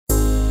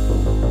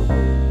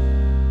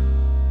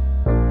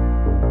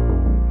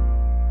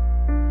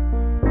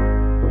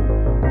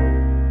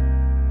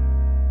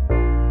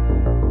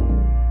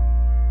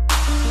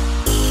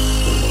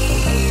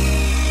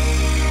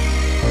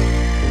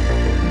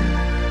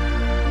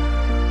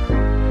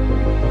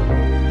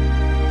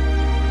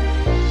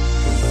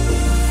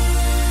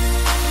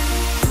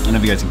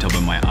if you guys can tell by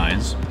my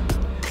eyes,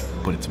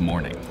 but it's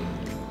morning.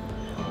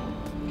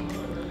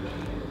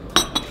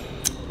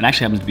 It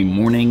actually happens to be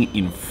morning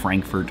in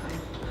Frankfurt,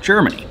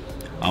 Germany.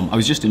 I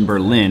was just in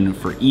Berlin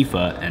for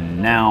IFA,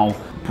 and now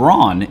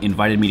Braun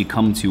invited me to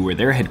come to where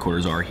their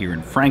headquarters are here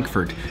in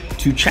Frankfurt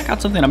to check out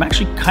something I'm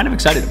actually kind of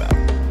excited about.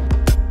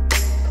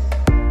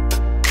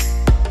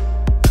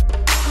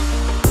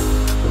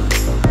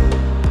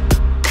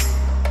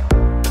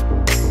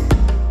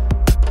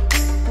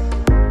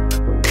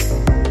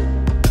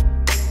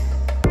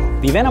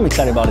 The event I'm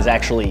excited about is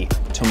actually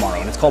tomorrow,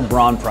 and it's called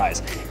Braun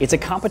Prize. It's a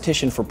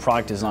competition for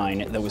product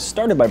design that was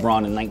started by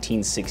Braun in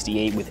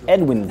 1968 with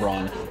Edwin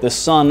Braun, the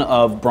son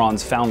of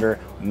Braun's founder,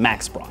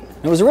 Max Braun.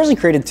 It was originally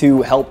created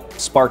to help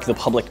spark the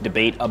public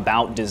debate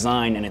about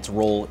design and its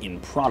role in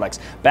products,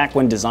 back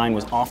when design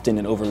was often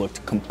an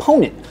overlooked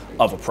component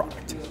of a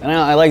product. And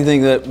I like to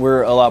think that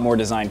we're a lot more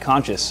design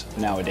conscious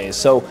nowadays.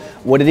 So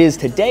what it is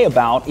today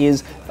about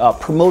is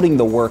promoting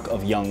the work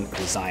of young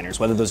designers,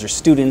 whether those are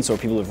students or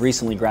people who have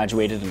recently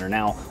graduated and are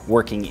now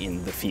working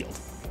in the field.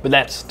 But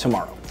that's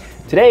tomorrow.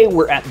 Today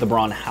we're at the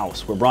Braun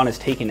house, where Braun has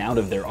taken out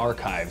of their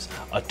archives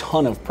a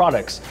ton of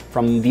products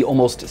from the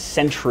almost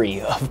century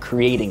of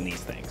creating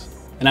these things.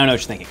 And I know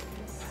what you're thinking.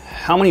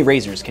 How many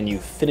razors can you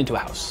fit into a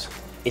house?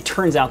 It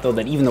turns out though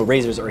that even though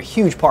razors are a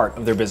huge part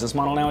of their business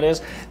model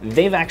nowadays,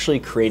 they've actually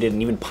created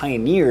and even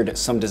pioneered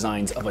some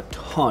designs of a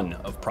ton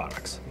of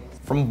products.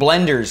 From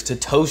blenders to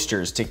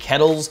toasters to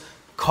kettles,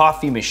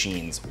 coffee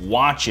machines,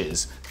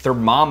 watches,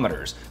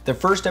 thermometers, the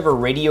first ever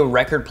radio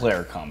record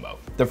player combo,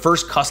 the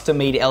first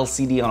custom-made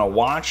LCD on a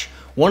watch,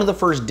 one of the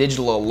first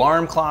digital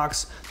alarm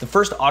clocks, the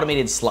first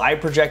automated slide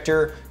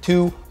projector,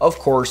 to, of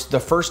course, the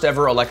first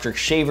ever electric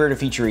shaver to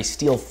feature a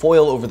steel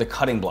foil over the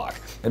cutting block,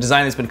 a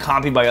design that's been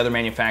copied by other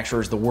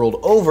manufacturers the world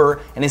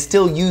over and is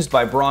still used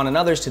by Braun and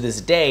others to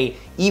this day,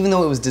 even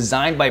though it was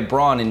designed by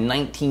Braun in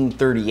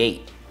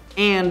 1938.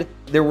 And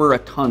there were a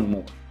ton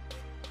more.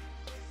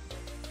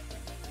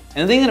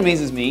 And the thing that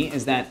amazes me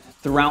is that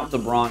throughout the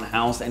Braun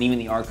house and even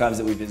the archives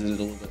that we visited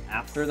a little bit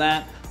after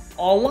that,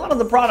 a lot of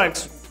the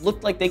products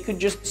looked like they could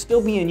just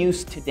still be in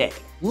use today.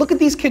 Look at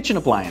these kitchen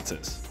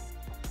appliances.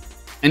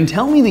 And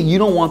tell me that you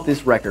don't want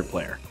this record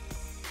player.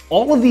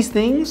 All of these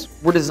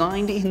things were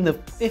designed in the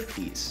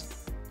 50s.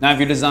 Now, if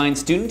you're a design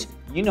student,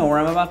 you know where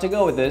I'm about to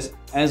go with this,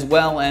 as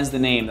well as the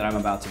name that I'm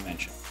about to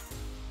mention.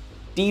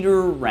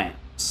 Dieter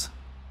Rams.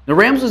 Now,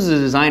 Rams was a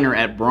designer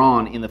at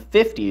Braun in the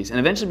 50s and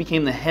eventually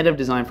became the head of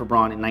design for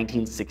Braun in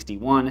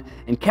 1961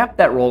 and kept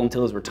that role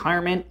until his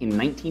retirement in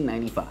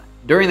 1995.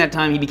 During that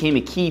time, he became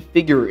a key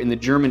figure in the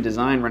German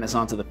design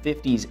renaissance of the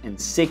 50s and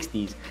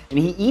 60s, and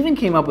he even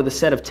came up with a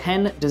set of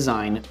 10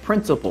 design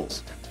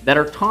principles that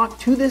are taught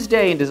to this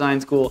day in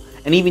design school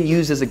and even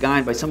used as a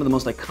guide by some of the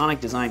most iconic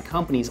design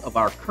companies of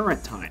our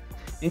current time,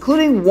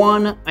 including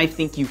one I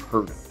think you've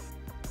heard of,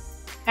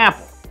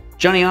 Apple.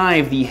 Johnny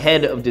Ive, the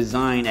head of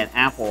design at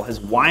Apple, has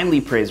widely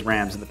praised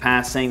Rams in the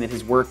past, saying that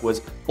his work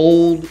was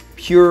bold,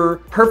 pure,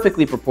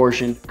 perfectly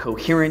proportioned,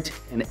 coherent,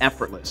 and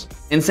effortless,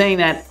 and saying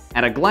that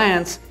at a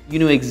glance, you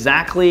knew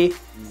exactly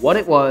what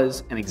it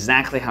was and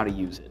exactly how to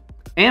use it.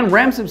 And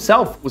Rams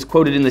himself was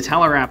quoted in the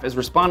Telegraph as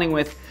responding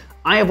with,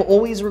 "I have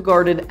always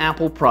regarded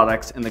Apple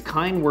products and the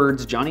kind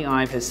words Johnny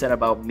Ive has said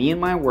about me and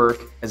my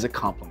work as a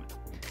compliment."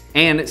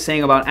 And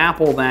saying about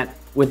Apple that,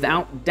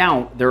 "Without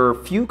doubt, there are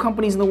few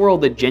companies in the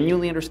world that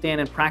genuinely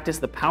understand and practice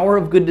the power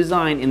of good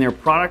design in their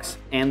products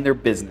and their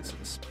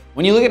businesses."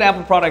 When you look at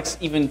Apple products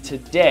even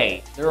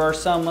today, there are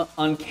some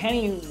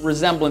uncanny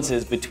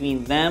resemblances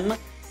between them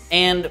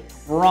and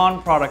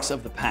Braun products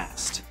of the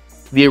past.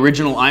 The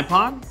original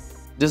iPod,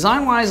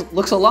 design-wise,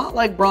 looks a lot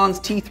like Braun's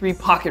T3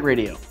 pocket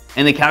radio.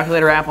 And the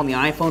calculator app on the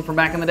iPhone from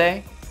back in the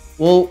day?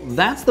 Well,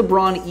 that's the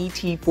Braun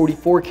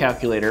ET44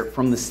 calculator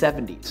from the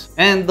 70s.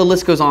 And the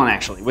list goes on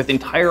actually, with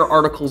entire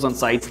articles on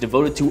sites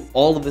devoted to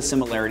all of the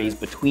similarities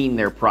between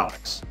their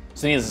products.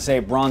 So needless to say,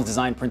 Braun's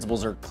design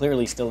principles are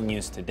clearly still in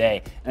use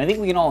today, and I think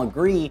we can all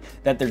agree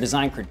that their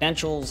design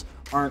credentials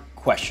aren't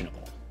questionable.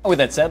 With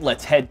that said,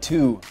 let's head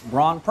to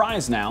Braun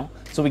Prize now,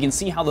 so we can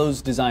see how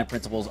those design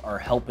principles are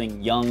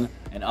helping young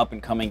and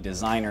up-and-coming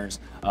designers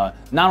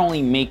not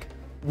only make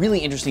really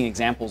interesting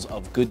examples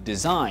of good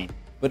design,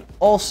 but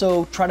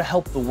also try to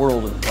help the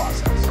world in the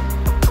process.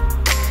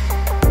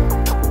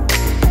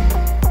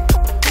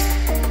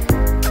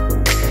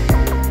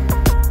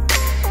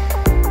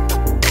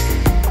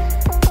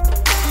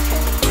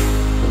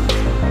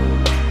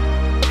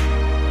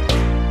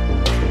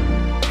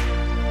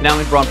 Now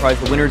in Braun Prize,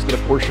 the winners get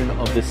a portion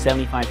of the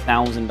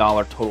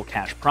 $75,000 total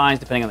cash prize,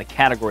 depending on the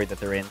category that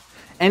they're in.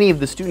 Any of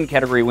the student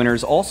category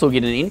winners also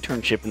get an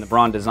internship in the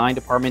Braun design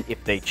department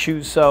if they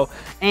choose so,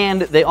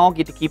 and they all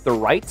get to keep the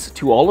rights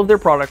to all of their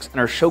products and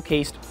are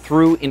showcased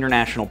through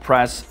international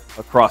press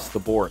across the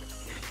board.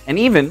 And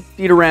even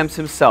Dieter Rams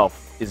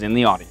himself is in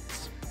the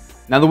audience.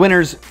 Now the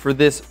winners for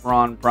this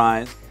Braun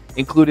Prize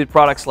included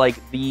products like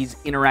these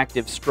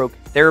interactive stroke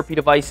therapy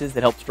devices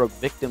that help stroke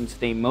victims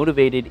stay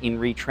motivated in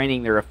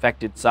retraining their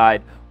affected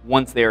side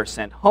once they are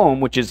sent home,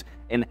 which is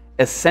an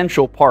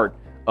essential part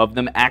of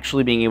them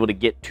actually being able to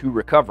get to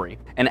recovery,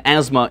 an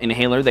asthma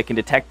inhaler that can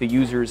detect the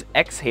user's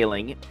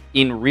exhaling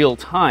in real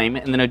time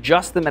and then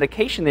adjust the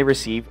medication they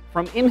receive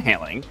from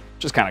inhaling,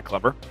 which is kind of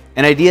clever.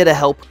 An idea to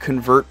help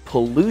convert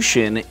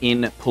pollution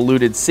in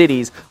polluted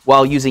cities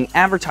while using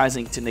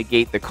advertising to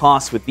negate the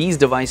costs with these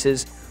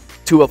devices,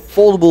 to a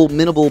foldable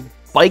minimal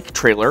bike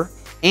trailer,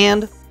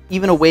 and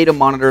even a way to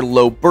monitor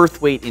low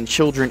birth weight in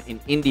children in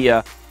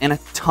India, and a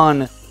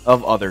ton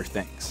of other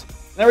things.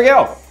 There we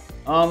go.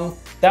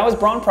 That was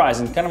Braun Prize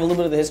and kind of a little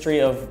bit of the history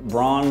of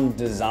Braun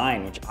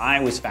design, which I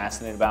was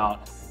fascinated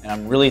about, and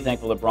I'm really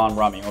thankful that Braun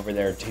brought me over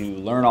there to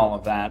learn all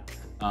of that.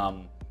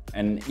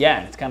 And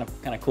yeah, it's kind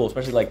of cool,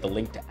 especially like the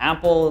link to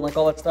Apple and like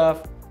all that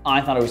stuff. I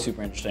thought it was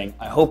super interesting.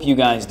 I hope you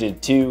guys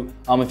did too.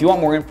 If you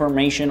want more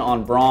information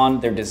on Braun,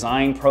 their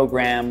design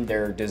program,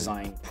 their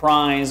design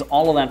prize,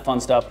 all of that fun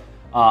stuff,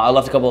 I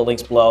left a couple of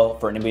links below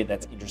for anybody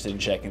that's interested in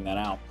checking that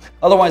out.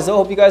 Otherwise though,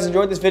 hope you guys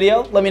enjoyed this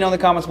video. Let me know in the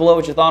comments below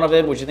what you thought of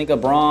it, what you think of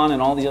Braun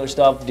and all these other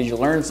stuff. Did you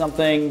learn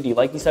something? Do you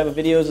like these type of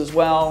videos as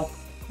well?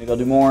 Maybe I'll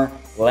do more.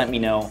 Let me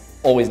know.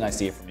 Always nice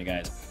to hear from you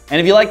guys. And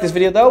if you like this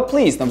video though,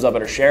 please thumbs up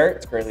it or share it.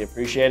 It's greatly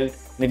appreciated.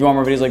 And if you want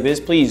more videos like this,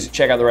 please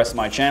check out the rest of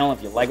my channel.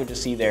 If you like what you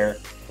see there,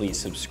 please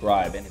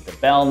subscribe and hit the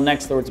bell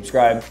next to the word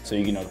subscribe so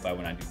you get notified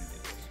when I do new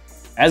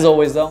videos. As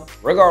always though,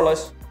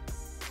 regardless,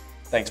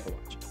 thanks for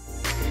watching.